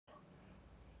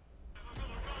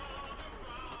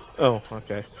Oh,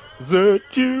 okay. Desert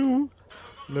you.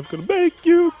 Never gonna make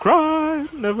you cry.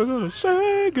 Never gonna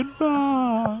say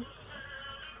goodbye.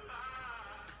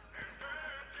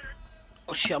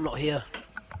 Oh shit, I'm not here.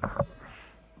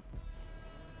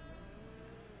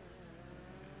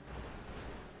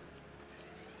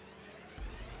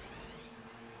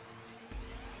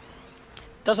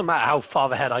 Doesn't matter how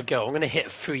far ahead I go, I'm gonna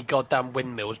hit 3 goddamn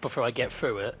windmills before I get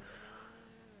through it.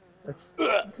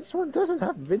 This one doesn't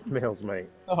have windmills, mate.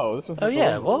 Oh, this was Oh the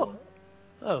yeah, windmill what? one.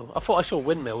 Oh, I thought I saw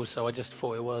windmills, so I just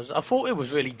thought it was. I thought it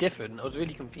was really different. I was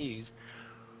really confused.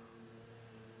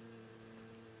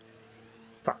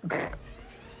 Fuck.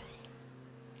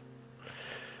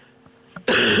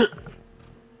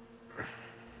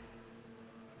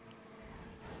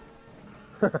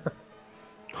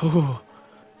 Oh,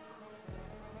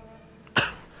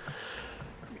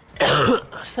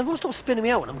 Everyone stop spinning me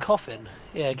out when I'm coughing.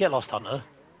 Yeah, get lost, Hunter.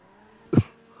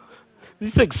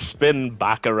 these things spin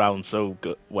back around so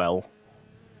good. Well,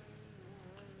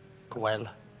 Well.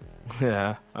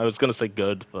 yeah. I was gonna say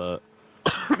good, but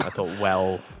I thought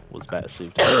well was better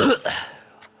suited.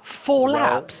 4 Well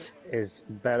laps? is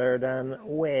better than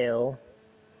whale.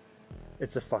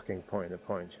 It's a fucking point of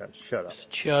point, chat. Shut up. It's a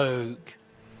joke.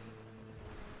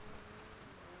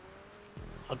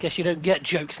 I guess you don't get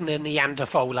jokes in the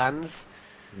Neanderthal lands.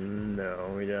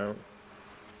 No, we don't.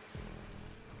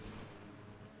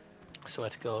 I swear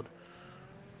to God.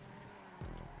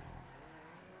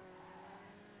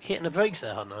 Hitting the brakes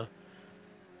there, Hunter.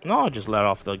 No, I just let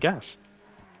off the gas.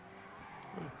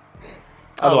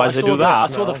 Oh, Otherwise, I they saw do the, that. I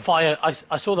saw the fire.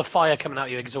 I saw the fire coming out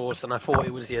your exhaust, and I thought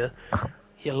it was your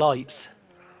lights.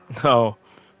 No.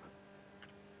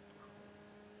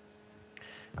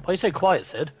 Why are you so quiet,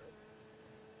 Sid?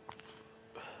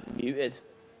 Muted.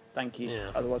 Thank you.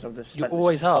 Yeah. Otherwise, I've just You spent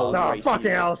always this whole are. No, race fucking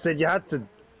muted. hell, Sid, you had to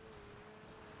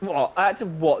What? I had to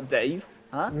what, Dave?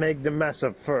 Huh? make the mess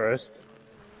up first.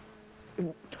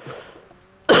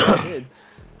 I did.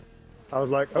 I was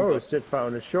like, oh, Sid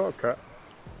found a shortcut.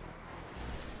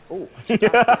 Oh,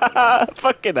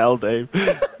 Fucking hell, Dave.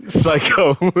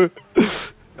 Psycho.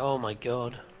 Oh my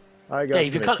God. I got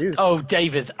Dave, you some can't. issues. Oh,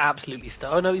 Dave is absolutely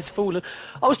stuck. Oh no, he's fallen.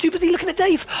 I was too busy looking at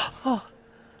Dave. Oh,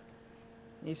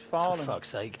 he's for falling. fuck's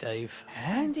sake, Dave.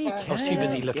 Andy, I was too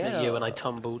busy looking at you and I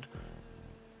tumbled.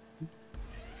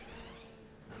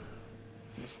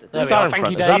 There Who's we are. that in Thank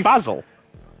you, front? Is that Dave. Basil?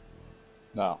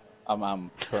 No, I'm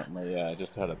currently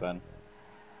just ahead of Ben.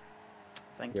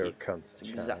 Thank You're a you. cunt. That's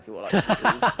Chad. exactly what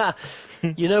I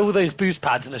can do. You know all those boost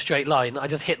pads in a straight line? I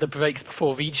just hit the brakes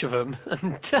before each of them.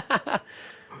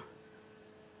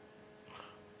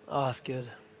 Oh, that's good.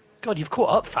 God, you've caught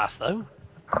up fast though.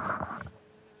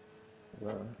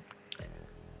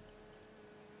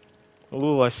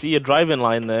 Ooh, I see a driving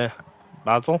line there,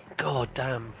 Basil. God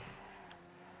damn.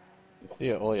 You see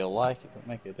it all you like, it doesn't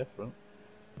make a difference.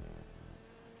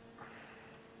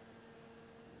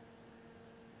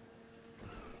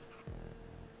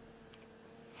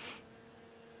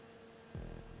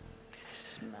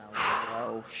 Smell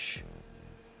Welsh.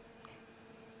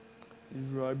 He's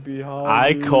right behind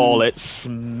I call it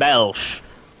smelsh.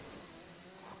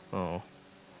 Oh,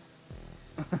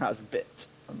 That's a bit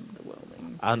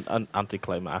underwhelming. and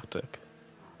anticlimactic.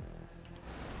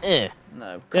 Eh.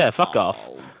 No. Yeah, come fuck off.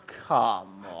 on,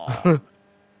 Come on.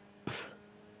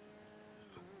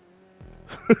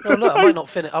 Oh look, I might not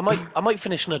finish. I might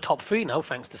finish in the top 3 now,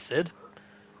 thanks to Sid.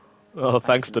 Oh,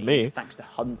 thanks to me. Thanks to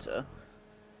Hunter.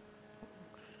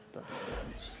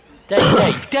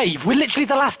 Dave, we're literally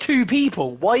the last 2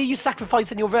 people. Why are you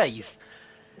sacrificing your race?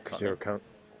 Because you're a cunt.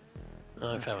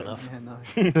 Oh, fair enough. Yeah, no.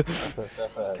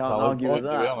 That's a Can't valid argue with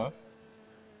point, to be that. honest.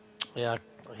 Yeah,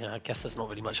 I guess there's not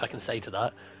really much I can say to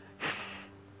that.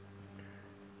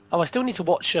 Oh, I still need to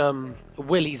watch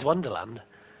Willy's Wonderland.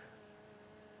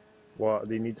 What?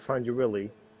 Do you need to find your Willy?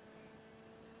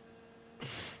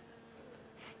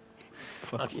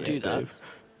 I can Yeah, do that. Dave.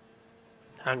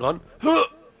 Hang on.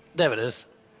 There it is.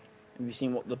 Have you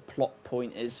seen what the plot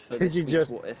point is for Could this you week's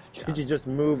just- What If? Could Chat? you just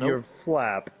move Nope. your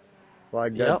flap?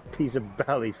 Like that Yep. piece of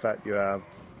belly fat you have.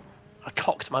 I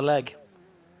cocked my leg.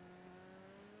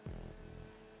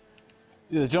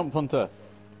 Do the jump, Hunter.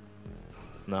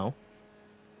 No.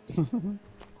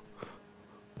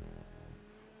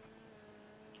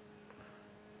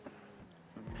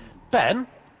 Ben?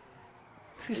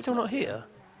 Is he still not here?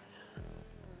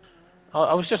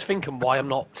 I was just thinking why I'm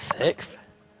not 6th.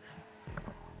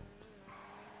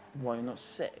 Why you're not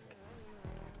sick?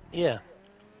 Yeah.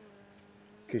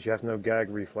 Because you have no gag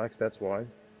reflex, that's why.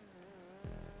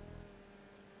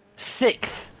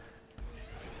 6th.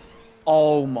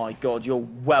 Oh my god, you're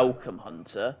welcome,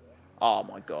 Hunter. Oh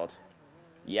my god.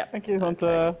 Yep. Thank you,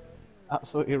 Hunter.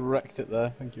 Absolutely wrecked it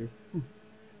there. Thank you.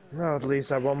 No, at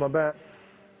least I won my bet.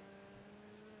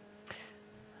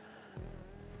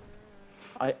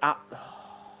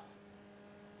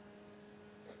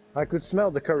 I could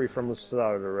smell the curry from the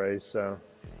start of the race, so...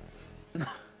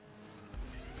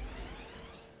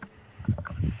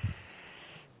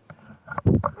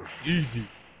 Easy.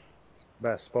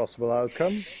 Best possible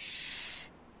outcome.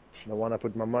 The one I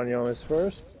put my money on is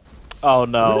first. Oh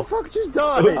Who no. the fuck just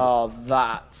died? Oh,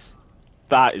 that.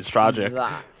 That is tragic.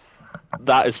 That.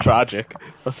 That is tragic.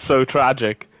 That's so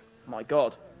tragic. My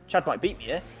God. Chad might beat me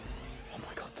here. Oh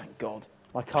my God, thank God.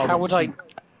 My car. How went would I? too-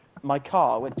 My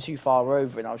car went too far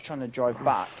over, and I was trying to drive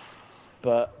back,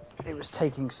 but it was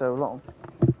taking so long.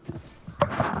 Do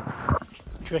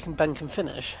you reckon Ben can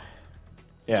finish?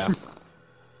 Yeah.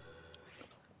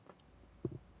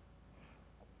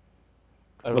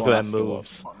 Everyone at them asks you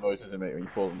moves. What noises it make when you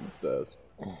fall down the stairs?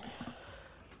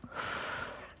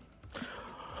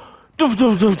 Doof,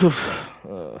 doof, doof,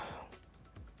 doof.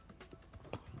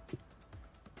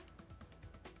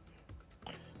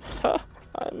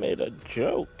 I made a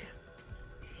joke.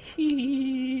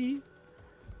 Hee.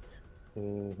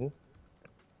 Mm-hmm.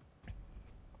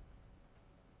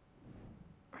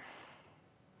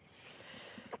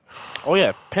 Oh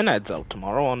yeah, Pinhead's out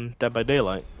tomorrow on Dead by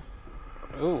Daylight.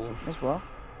 Ooh. As well.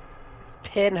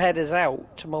 Pinhead is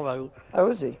out tomorrow. Oh,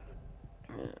 is he?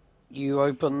 You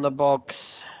open the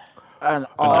box. And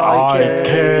I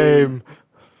came.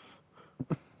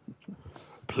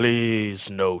 Please,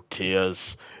 no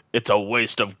tears. It's a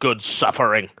waste of good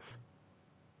suffering.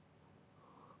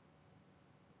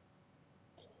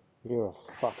 You're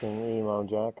a fucking emo,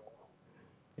 Jack.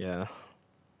 Yeah.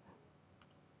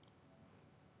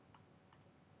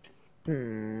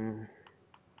 Hmm.